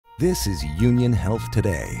This is Union Health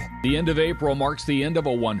Today. The end of April marks the end of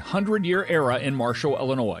a 100-year era in Marshall,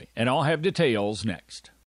 Illinois, and I'll have details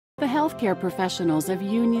next. The healthcare professionals of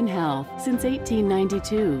Union Health since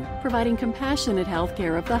 1892, providing compassionate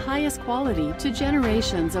healthcare of the highest quality to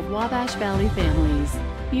generations of Wabash Valley families.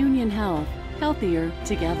 Union Health, healthier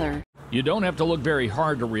together. You don't have to look very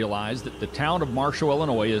hard to realize that the town of Marshall,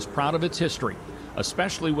 Illinois is proud of its history,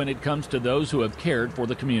 especially when it comes to those who have cared for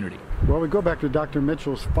the community. Well, we go back to Dr.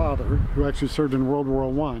 Mitchell's father, who actually served in World War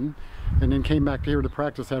I, and then came back here to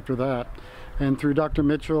practice after that. And through Dr.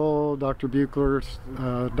 Mitchell, Dr.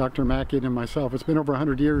 Buechler, Dr. Mackey, and myself, it's been over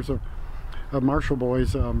 100 years of Marshall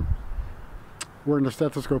boys wearing the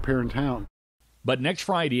stethoscope here in town. But next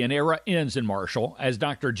Friday, an era ends in Marshall as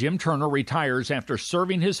Dr. Jim Turner retires after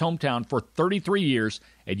serving his hometown for 33 years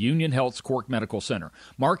at Union Health's Cork Medical Center,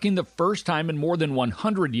 marking the first time in more than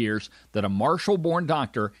 100 years that a Marshall-born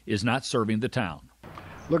doctor is not serving the town.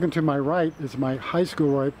 Looking to my right is my high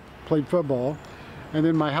school where I played football, and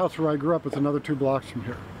then my house where I grew up is another 2 blocks from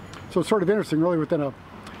here. So it's sort of interesting, really within a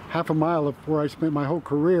half a mile of where I spent my whole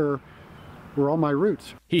career were all my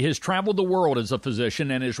roots. He has traveled the world as a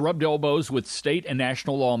physician and has rubbed elbows with state and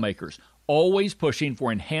national lawmakers, always pushing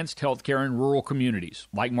for enhanced health care in rural communities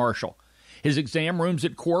like Marshall. His exam rooms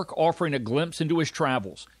at Cork offering a glimpse into his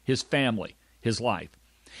travels, his family, his life.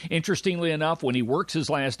 Interestingly enough, when he works his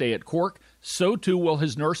last day at Cork, so too will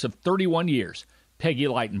his nurse of 31 years, Peggy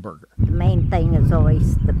Leitenberger. The main thing is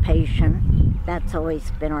always the patient. That's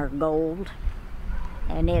always been our goal.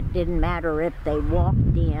 And it didn't matter if they walked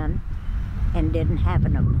in and didn't have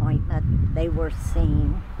an appointment, they were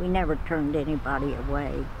seen. We never turned anybody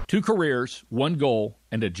away. 2 careers, 1 goal,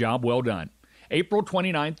 and a job well done. April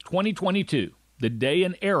 29th, 2022, the day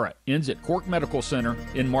an era ends at Cork Medical Center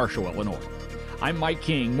in Marshall, Illinois. I'm Mike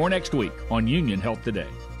King. More next week on Union Health Today.